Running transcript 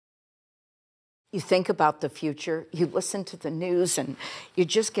You think about the future, you listen to the news, and you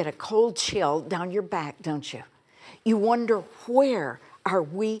just get a cold chill down your back, don't you? You wonder, where are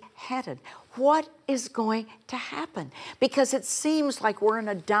we headed? What is going to happen? Because it seems like we're in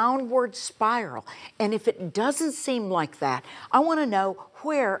a downward spiral. And if it doesn't seem like that, I want to know,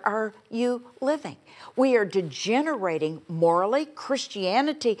 where are you living? We are degenerating morally.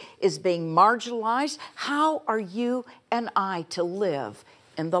 Christianity is being marginalized. How are you and I to live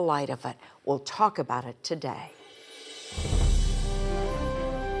in the light of it? We'll talk about it today.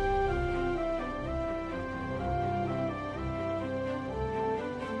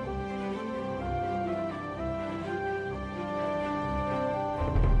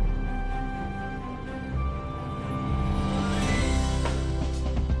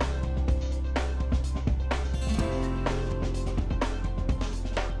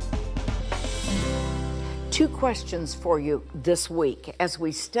 Two questions for you this week as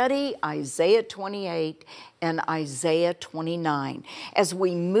we study Isaiah 28 and Isaiah 29. As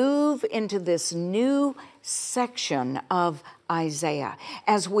we move into this new section of Isaiah,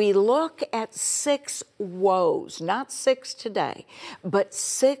 as we look at 6 woes, not 6 today, but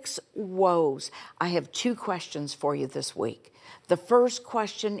 6 woes, I have 2 questions for you this week. The first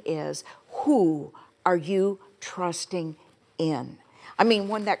question is, who are you trusting in? I mean,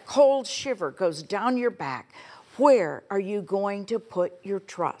 when that cold shiver goes down your back, where are you going to put your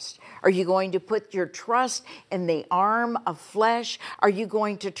trust? Are you going to put your trust in the arm of flesh? Are you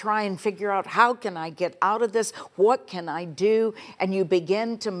going to try and figure out, how can I get out of this? What can I do? And you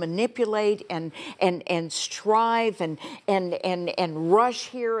begin to manipulate and strive and rush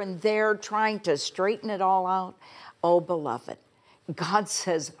here and there, trying to straighten it all out. Oh, beloved, God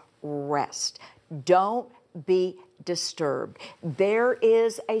says, rest. Don't be disturbed. There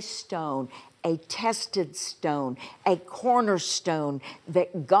is a stone, a tested stone, a cornerstone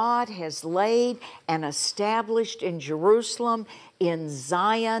that God has laid and established in Jerusalem, in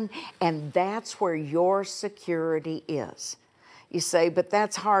Zion, and that's where your security is. You say, but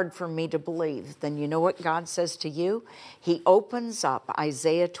that's hard for me to believe. Then you know what God says to you? He opens up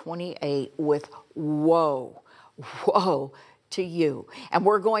Isaiah 28 with woe, woe to you. And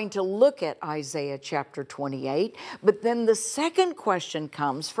we're going to look at Isaiah chapter 28, but then the second question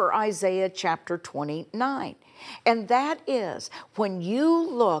comes for Isaiah chapter 29. And that is, when you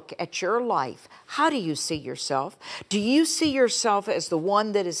look at your life, how do you see yourself? Do you see yourself as the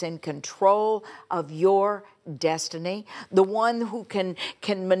one that is in control of your destiny, the one who can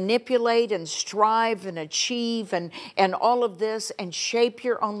manipulate and strive and achieve and all of this and shape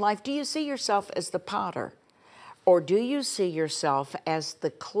your own life? Do you see yourself as the potter? Or do you see yourself as the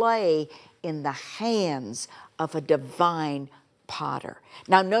clay in the hands of a divine potter?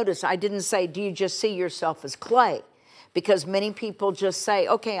 Now notice, I didn't say, do you just see yourself as clay? Because many people just say,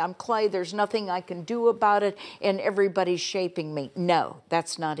 okay, I'm clay, there's nothing I can do about it, and everybody's shaping me. No,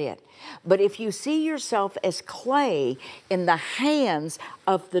 that's not it. But if you see yourself as clay in the hands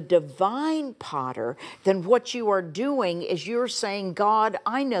of the divine potter, then what you are doing is you're saying, God,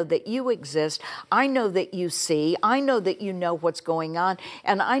 I know that you exist. I know that you see. I know that you know what's going on.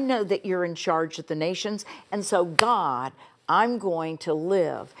 And I know that you're in charge of the nations. And so, God, I'm going to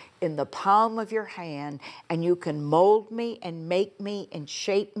live in the palm of your hand, and you can mold me and make me and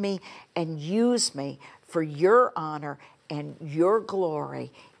shape me and use me for your honor and your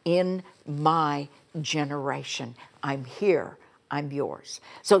glory in my generation. I'm here. I'm yours.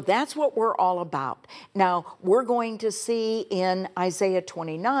 So that's what we're all about. Now, we're going to see in Isaiah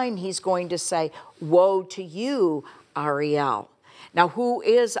 29, he's going to say, woe to you, Ariel. Now, who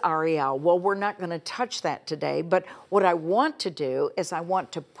is Ariel? Well, we're not going to touch that today, but what I want to do is I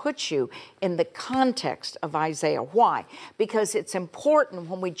want to put you in the context of Isaiah. Why? Because it's important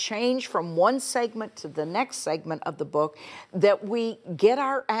when we change from one segment to the next segment of the book that we get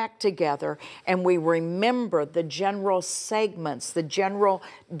our act together and we remember the general segments, the general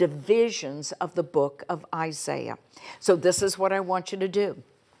divisions of the book of Isaiah. So this is what I want you to do.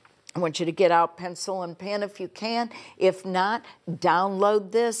 I want you to get out pencil and pen if you can. If not,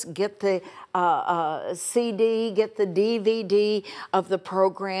 download this, get the CD, get the DVD of the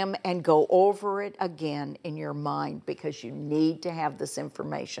program and go over it again in your mind, because you need to have this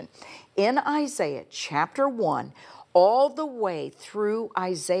information. In Isaiah chapter 1, all the way through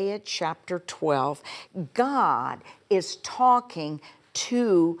Isaiah chapter 12, God is talking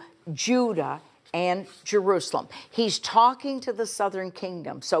to Judah and Jerusalem. He's talking to the southern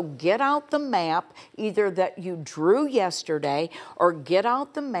kingdom. So get out the map, either that you drew yesterday, or get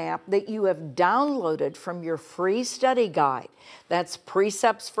out the map that you have downloaded from your free study guide. That's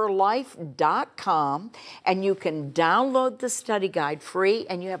preceptsforlife.com, and you can download the study guide free,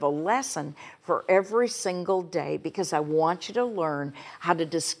 and you have a lesson for every single day, because I want you to learn how to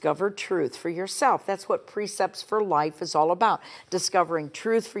discover truth for yourself. That's what Precepts for Life is all about. Discovering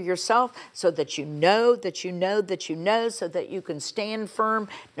truth for yourself so that you know that you know that you know, so that you can stand firm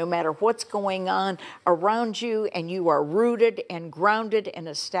no matter what's going on around you, and you are rooted and grounded and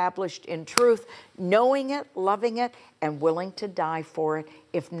established in truth, knowing it, loving it, and willing to die for it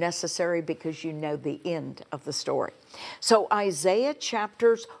if necessary, because you know the end of the story. So Isaiah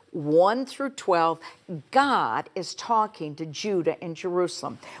chapters 1 through 12, God is talking to Judah and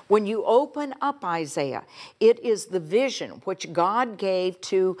Jerusalem. When you open up Isaiah, it is the vision which God gave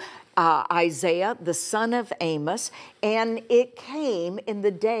to Isaiah, the son of Amos, and it came in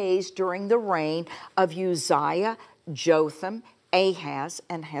the days during the reign of Uzziah, Jotham, Ahaz,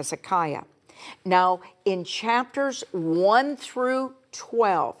 and Hezekiah. Now, in chapters 1 through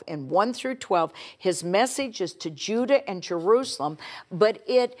 12, his message is to Judah and Jerusalem, but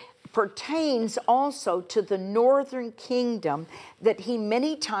it pertains also to the northern kingdom that he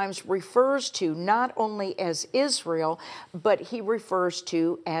many times refers to not only as Israel, but he refers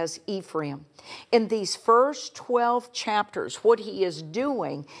to as Ephraim. In these first 12 chapters, what he is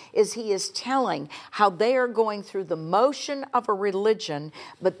doing is he is telling how they are going through the motion of a religion,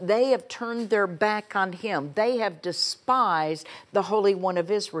 but they have turned their back on him. They have despised the Holy One of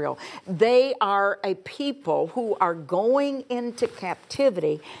Israel. They are a people who are going into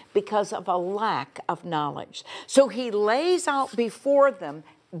captivity because of a lack of knowledge. So he lays out before them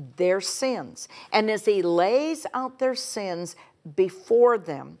their sins. And as he lays out their sins before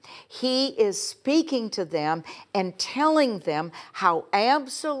them, he is speaking to them and telling them how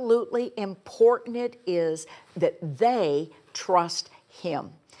absolutely important it is that they trust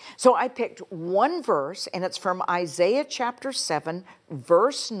him. So I picked one verse, and it's from Isaiah chapter 7,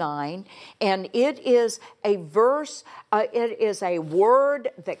 verse 9, and it is a verse, it is a word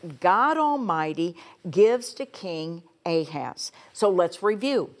that God Almighty gives to King Ahaz. So let's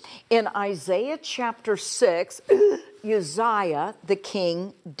review. In Isaiah chapter 6, Uzziah, the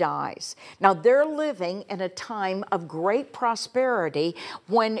king, dies. Now, they're living in a time of great prosperity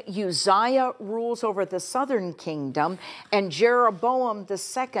when Uzziah rules over the southern kingdom and Jeroboam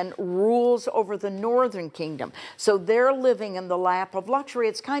II rules over the northern kingdom. So they're living in the lap of luxury.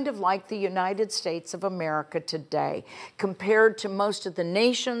 It's kind of like the United States of America today. Compared to most of the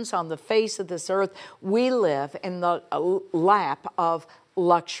nations on the face of this earth, we live in the lap of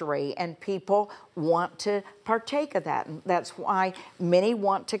luxury, and people want to partake of that. And that's why many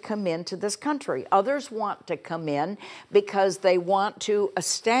want to come into this country. Others want to come in because they want to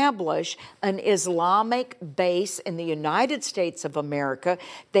establish an Islamic base in the United States of America.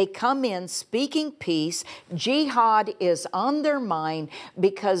 They come in speaking peace. Jihad is on their mind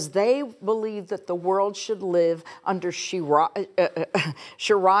because they believe that the world should live under Sharia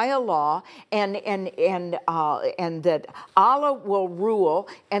law, and that Allah will rule,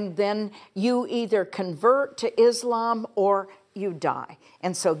 and then you either convert to Islam or you die.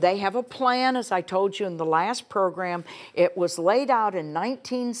 And so they have a plan, as I told you in the last program. It was laid out in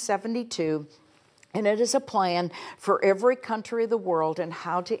 1972, and it is a plan for every country of the world and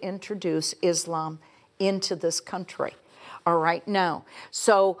how to introduce Islam into this country. All right, now,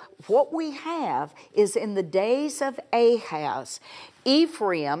 so what we have is in the days of Ahaz,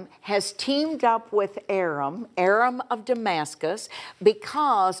 Ephraim has teamed up with Aram of Damascus,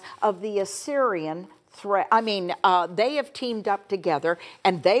 because of the Assyrian threat. They have teamed up together,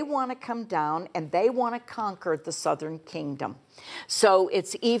 and they want to come down and they want to conquer the southern kingdom. So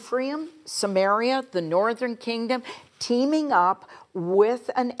it's Ephraim, Samaria, the northern kingdom, teaming up with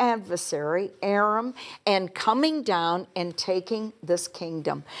an adversary, Aram, and coming down and taking this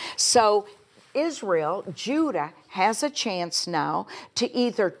kingdom. So Israel, Judah, has a chance now to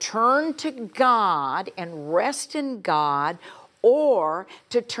either turn to God and rest in God, or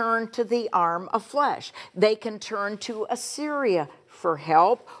to turn to the arm of flesh. They can turn to Assyria for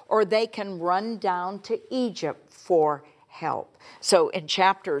help, or they can run down to Egypt for help. So in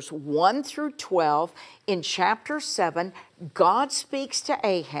chapters 1 through 12, in chapter 7, God speaks to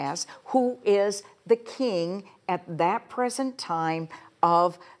Ahaz, who is the king at that present time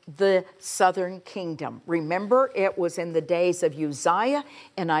of the southern kingdom. Remember, it was in the days of Uzziah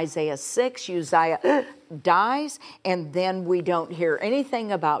in Isaiah 6. Uzziah dies, and then we don't hear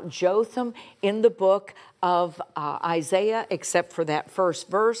anything about Jotham in the book of Isaiah except for that first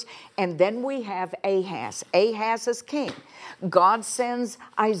verse. And then we have Ahaz. Ahaz is king. God sends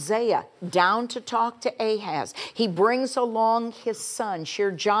Isaiah down to talk to Ahaz. He brings along his son,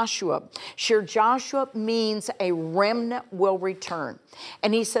 Shear-Joshua. Shear-Joshua means a remnant will return.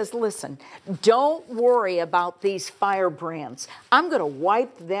 And he says, listen, don't worry about these firebrands. I'm going to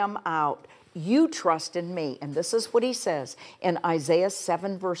wipe them out. You trust in me. And this is what he says in Isaiah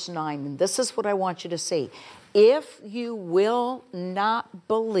 7 verse 9. And this is what I want you to see. If you will not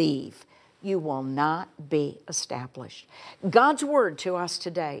believe, you will not be established. God's word to us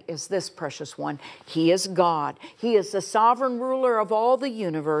today is this, precious one. He is God. He is the sovereign ruler of all the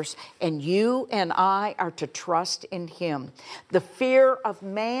universe, and you and I are to trust in Him. The fear of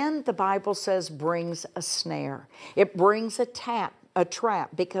man, the Bible says, brings a snare. It brings a trap,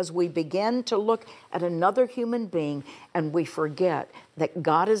 because we begin to look at another human being and we forget that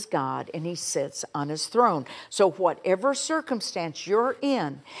God is God and He sits on His throne. So whatever circumstance you're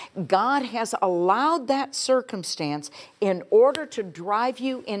in, God has allowed that circumstance in order to drive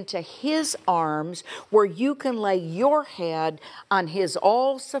you into His arms, where you can lay your head on His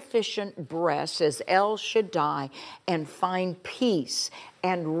all-sufficient breast as El Shaddai and find peace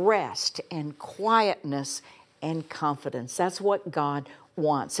and rest and quietness and confidence. That's what God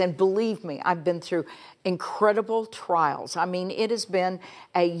wants. And believe me, I've been through incredible trials. I mean, it has been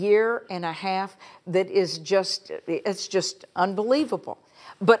a year and a half that is it's just unbelievable.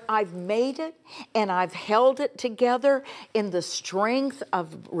 But I've made it, and I've held it together in the strength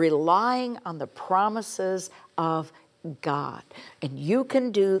of relying on the promises of God. And you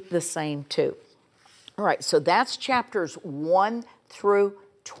can do the same too. All right, so that's chapters 1 through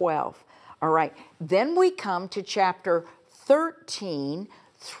 12. All right, then we come to chapter 13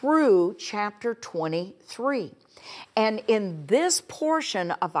 through chapter 23. And in this portion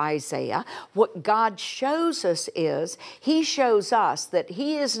of Isaiah, what God shows us is, He shows us that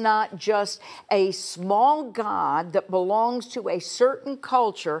He is not just a small God that belongs to a certain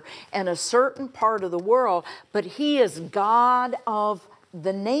culture and a certain part of the world, but He is God of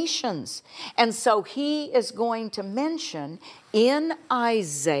the nations. And so He is going to mention in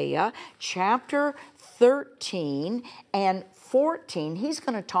Isaiah chapter 13 and 14, He's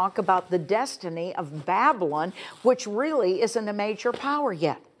going to talk about the destiny of Babylon, which really isn't a major power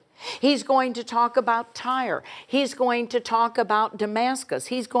yet. He's going to talk about Tyre. He's going to talk about Damascus.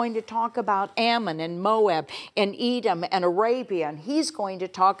 He's going to talk about Ammon and Moab and Edom and Arabia. And He's going to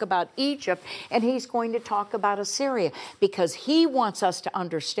talk about Egypt, and He's going to talk about Assyria, because He wants us to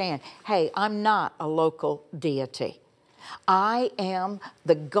understand, hey, I'm not a local deity. I am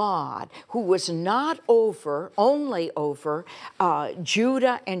the God who was not only over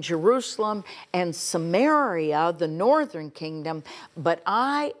Judah and Jerusalem and Samaria, the northern kingdom, but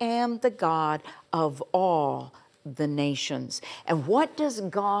I am the God of all the nations. And what does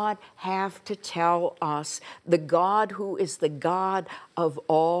God have to tell us? The God who is the God of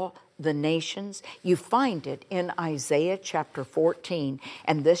all the nations. You find it in Isaiah chapter 14,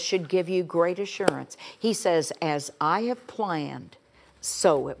 and this should give you great assurance. He says, as I have planned,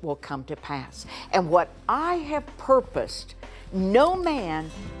 so it will come to pass. And what I have purposed, no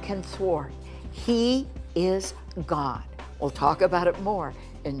man can thwart. He is God. We'll talk about it more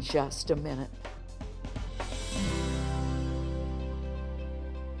in just a minute.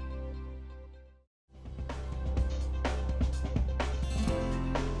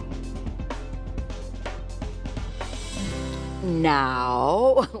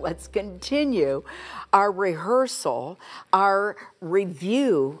 Now, let's continue our rehearsal, our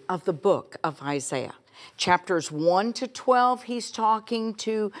review of the book of Isaiah. Chapters 1 to 12, he's talking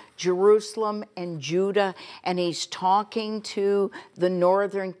to Jerusalem and Judah, and he's talking to the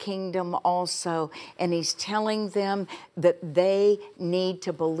northern kingdom also, and he's telling them that they need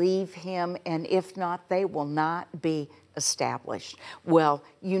to believe him, and if not, they will not be established. Well,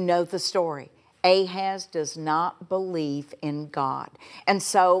 you know the story. Ahaz does not believe in God. And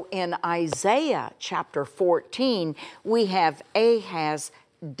so in Isaiah chapter 14, we have Ahaz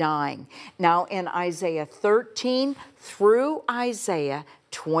dying. Now in Isaiah 13 through Isaiah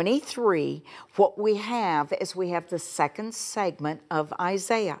 23, what we have is we have the second segment of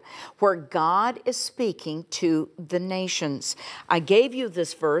Isaiah, where God is speaking to the nations. I gave you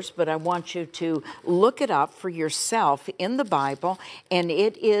this verse, but I want you to look it up for yourself in the Bible, and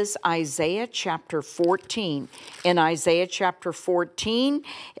it is Isaiah chapter 14. In Isaiah chapter 14,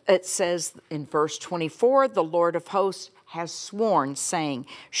 it says in verse 24, the Lord of hosts has sworn, saying,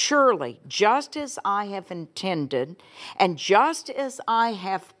 surely, just as I have intended, and just as I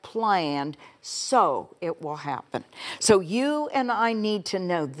have planned, so it will happen. So you and I need to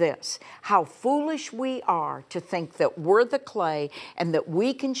know this, how foolish we are to think that we're the clay and that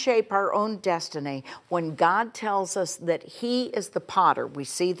we can shape our own destiny when God tells us that He is the potter. We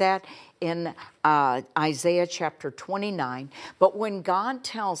see that in Isaiah chapter 29. But when God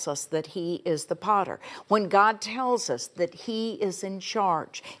tells us that He is the potter, when God tells us that He is in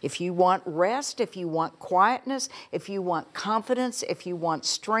charge, if you want rest, if you want quietness, if you want confidence, if you want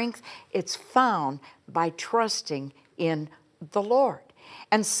strength, it's found by trusting in the Lord.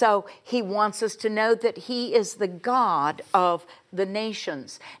 And so He wants us to know that He is the God of the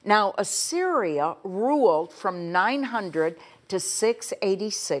nations. Now, Assyria ruled from 900 to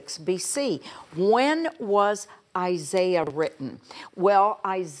 686 BC. When was Isaiah written? Well,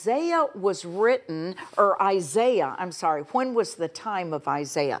 when was the time of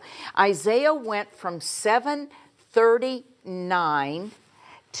Isaiah? Isaiah went from 739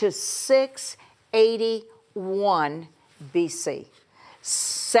 to 681 BC.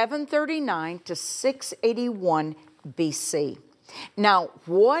 739 to 681 BC. Now,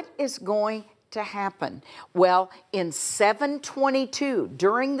 what is going to happen? Well, in 722,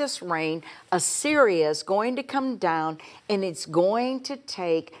 during this reign, Assyria is going to come down and it's going to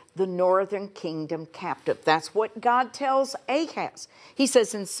take the northern kingdom captive. That's what God tells Ahaz. He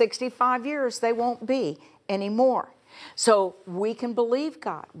says in 65 years they won't be anymore. So we can believe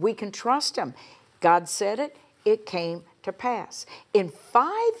God. We can trust Him. God said it, it came to pass. In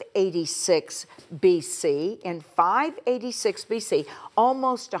 586 BC,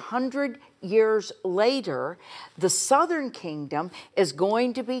 almost 100 years later, the southern kingdom is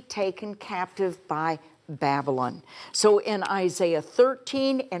going to be taken captive by Babylon. So in Isaiah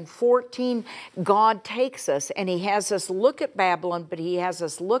 13 and 14, God takes us and He has us look at Babylon, but He has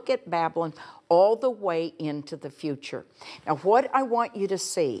us look at Babylon all the way into the future. Now, what I want you to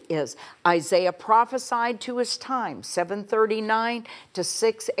see is Isaiah prophesied to his time, 739 to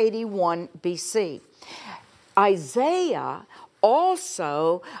 681 BC. Isaiah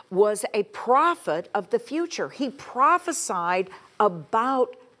also was a prophet of the future. He prophesied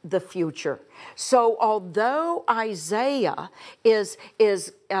about the future. So although Isaiah is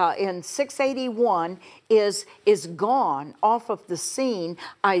in 681 is gone off of the scene,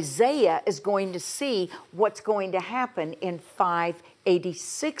 Isaiah is going to see what's going to happen in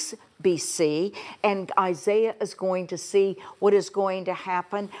 586 BC, and Isaiah is going to see what is going to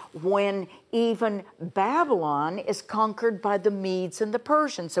happen when even Babylon is conquered by the Medes and the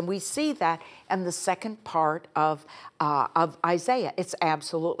Persians, and we see that in the second part of Isaiah. It's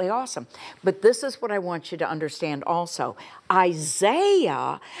absolutely awesome. But this is what I want you to understand also.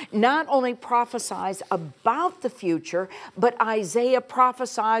 Isaiah not only prophesies about the future, but Isaiah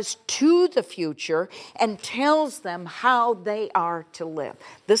prophesies to the future and tells them how they are to live.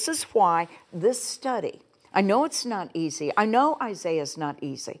 This is why this study, I know it's not easy. I know Isaiah's not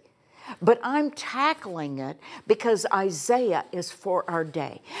easy. But I'm tackling it because Isaiah is for our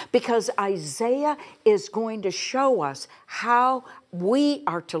day. Because Isaiah is going to show us how we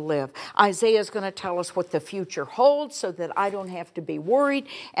are to live. Isaiah is going to tell us what the future holds so that I don't have to be worried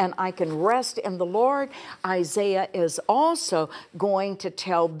and I can rest in the Lord. Isaiah is also going to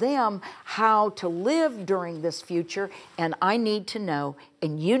tell them how to live during this future, and I need to know,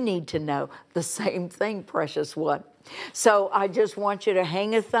 and you need to know the same thing, precious one. So I just want you to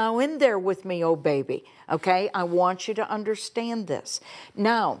hangeth thou in there with me, oh baby. Okay? I want you to understand this.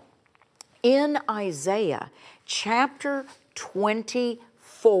 Now, in Isaiah chapter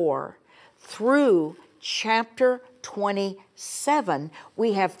 24 through chapter 27,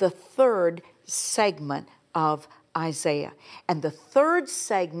 we have the third segment of Isaiah. And the third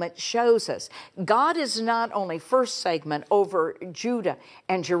segment shows us God is not only, first segment, over Judah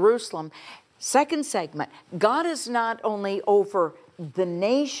and Jerusalem. Second segment, God is not only over the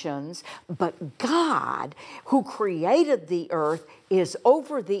nations, but God, who created the earth, is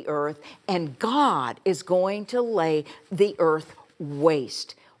over the earth, and God is going to lay the earth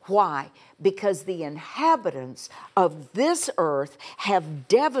waste. Why? Because the inhabitants of this earth have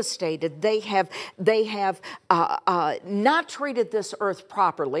devastated. They have not treated this earth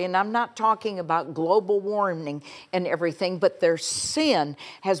properly. And I'm not talking about global warming and everything, but their sin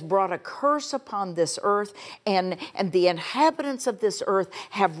has brought a curse upon this earth, and the inhabitants of this earth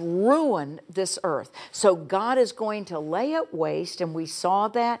have ruined this earth. So God is going to lay it waste, and we saw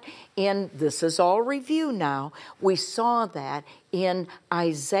that in, this is all review now, we saw that in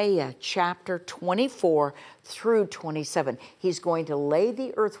Isaiah chapter 24 through 27. He's going to lay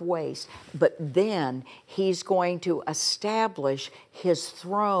the earth waste, but then he's going to establish his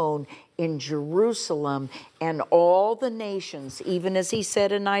throne in Jerusalem, and all the nations, even as he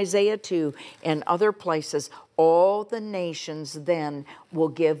said in Isaiah 2 and other places, all the nations then will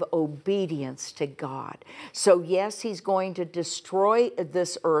give obedience to God. So yes, he's going to destroy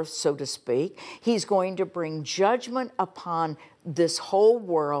this earth, so to speak. He's going to bring judgment upon this whole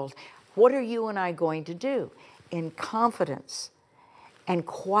world. What are you and I going to do? In confidence and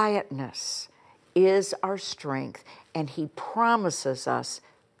quietness is our strength, and he promises us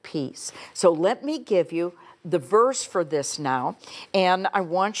peace. So let me give you the verse for this now, and I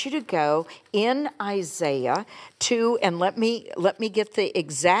want you to go in Isaiah 2, and let me get the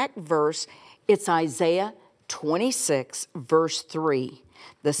exact verse. It's Isaiah 26, verse 3.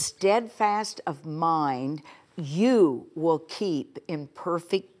 The steadfast of mind you will keep in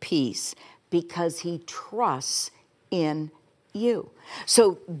perfect peace, because he trusts in you.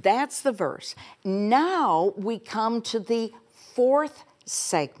 So that's the verse. Now we come to the fourth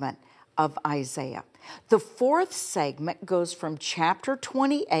segment of Isaiah. The fourth segment goes from chapter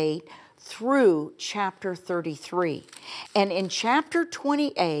 28 through chapter 33. And in chapter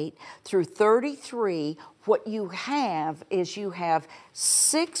 28 through 33, what you have is you have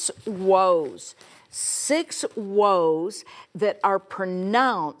six woes that are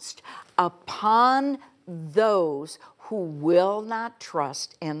pronounced upon those who will not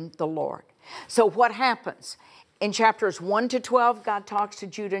trust in the Lord. So what happens? In chapters 1 to 12, God talks to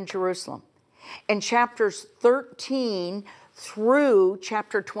Judah and Jerusalem. In chapters 13 through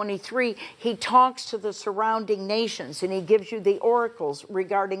chapter 23, he talks to the surrounding nations, and he gives you the oracles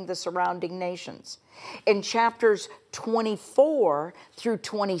regarding the surrounding nations. In chapters 24 through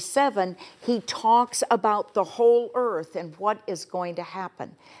 27, he talks about the whole earth and what is going to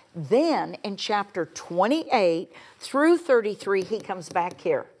happen. Then in chapter 28 through 33, he comes back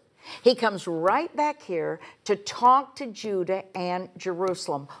here. He comes right back here to talk to Judah and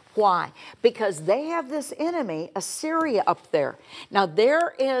Jerusalem. Why? Because they have this enemy, Assyria, up there. Now,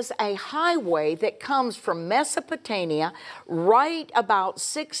 there is a highway that comes from Mesopotamia right about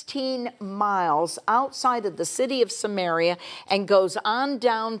 16 miles outside of the city of Samaria and goes on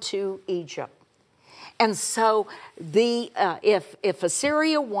down to Egypt. And so if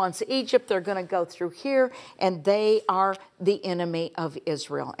Assyria wants Egypt, they're going to go through here, and they are the enemy of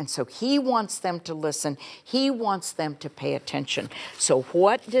Israel. And so he wants them to listen. He wants them to pay attention. So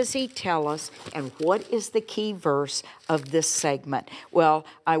what does he tell us, and what is the key verse of this segment? Well,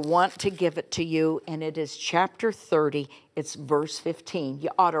 I want to give it to you, and it is chapter 30. It's verse 15. You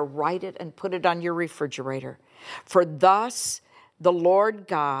ought to write it and put it on your refrigerator. For thus the Lord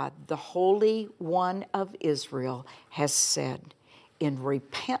God, the Holy One of Israel, has said, in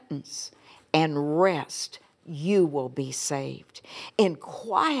repentance and rest you will be saved. In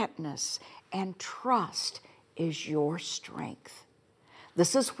quietness and trust is your strength.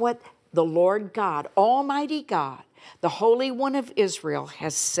 This is what the Lord God, Almighty God, the Holy One of Israel,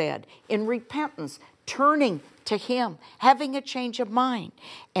 has said. In repentance, turning to him, having a change of mind,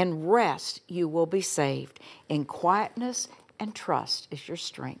 and rest you will be saved. In quietness and trust is your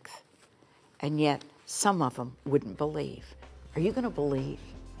strength. And yet, some of them wouldn't believe. Are you going to believe?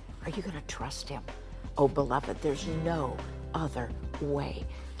 Are you going to trust him? Oh, beloved, there's no other way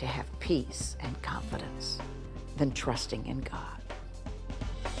to have peace and confidence than trusting in God.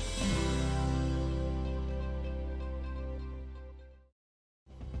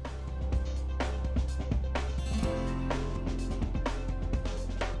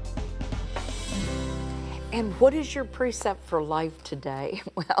 And what is your precept for life today?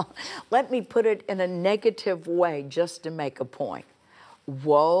 Well, let me put it in a negative way just to make a point.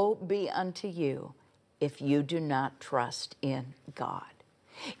 Woe be unto you if you do not trust in God.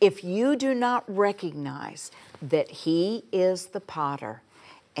 If you do not recognize that he is the potter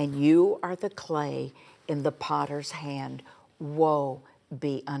and you are the clay in the potter's hand, woe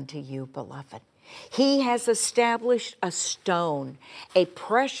be unto you, beloved. He has established a stone, a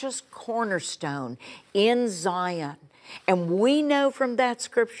precious cornerstone in Zion. And we know from that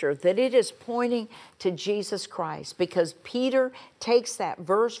scripture that it is pointing to Jesus Christ, because Peter takes that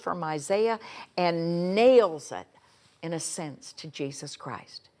verse from Isaiah and nails it, in a sense, to Jesus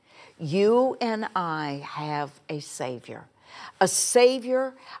Christ. You and I have a Savior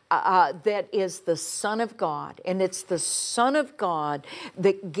that is the Son of God. And it's the Son of God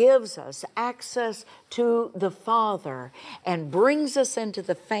that gives us access to the Father and brings us into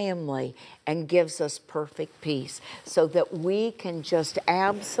the family and gives us perfect peace, so that we can just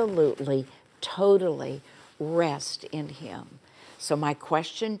absolutely, totally rest in him. So my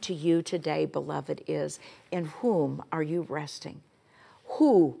question to you today, beloved, is in whom are you resting?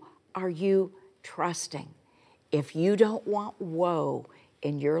 Who are you trusting? If you don't want woe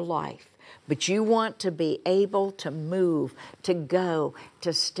in your life, but you want to be able to move, to go,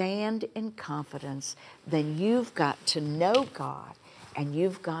 to stand in confidence, then you've got to know God and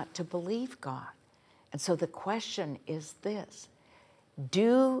you've got to believe God. And so the question is this: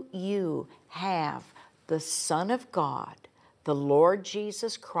 do you have the Son of God, the Lord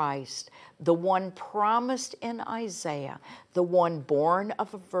Jesus Christ, the one promised in Isaiah, the one born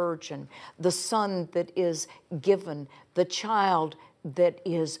of a virgin, the Son that is given, the child that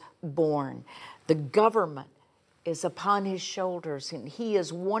is born? The government is upon his shoulders, and he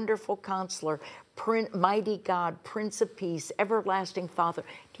is Wonderful Counselor, Mighty God, Prince of Peace, Everlasting Father.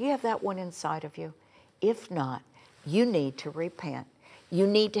 Do you have that one inside of you? If not, you need to repent. You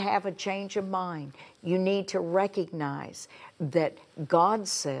need to have a change of mind. You need to recognize that God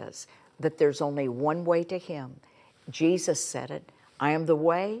says that there's only one way to Him. Jesus said it, I am the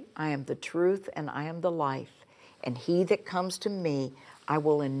way, I am the truth, and I am the life. And he that comes to me, I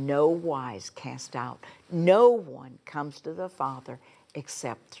will in no wise cast out. No one comes to the Father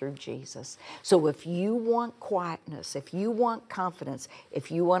except through Jesus. So if you want quietness, if you want confidence,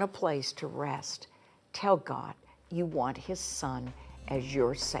 if you want a place to rest, tell God you want His Son as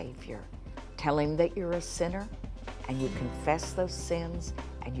your Savior. Tell Him that you're a sinner and you confess those sins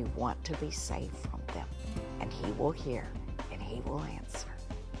and you want to be saved from them. And He will hear and He will answer.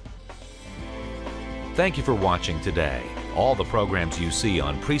 Thank you for watching today. All the programs you see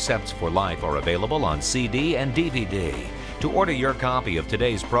on Precepts for Life are available on CD and DVD. To order your copy of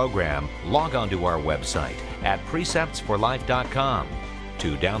today's program, log on to our website at preceptsforlife.com.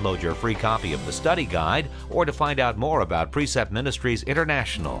 To download your free copy of the study guide or to find out more about Precept Ministries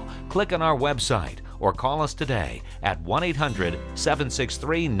International, click on our website or call us today at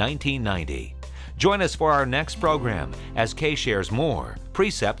 1-800-763-1990. Join us for our next program as Kay shares more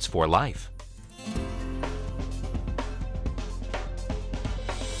Precepts for Life.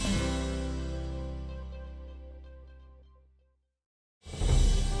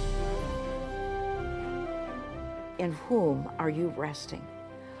 In whom are you resting?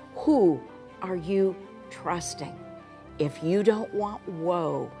 Who are you trusting? If you don't want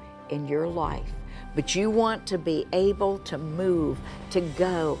woe in your life, but you want to be able to move, to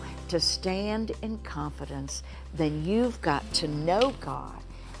go, to stand in confidence, then you've got to know God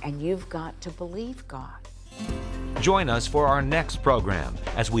and you've got to believe God. Join us for our next program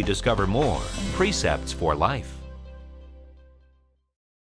as we discover more Precepts for Life.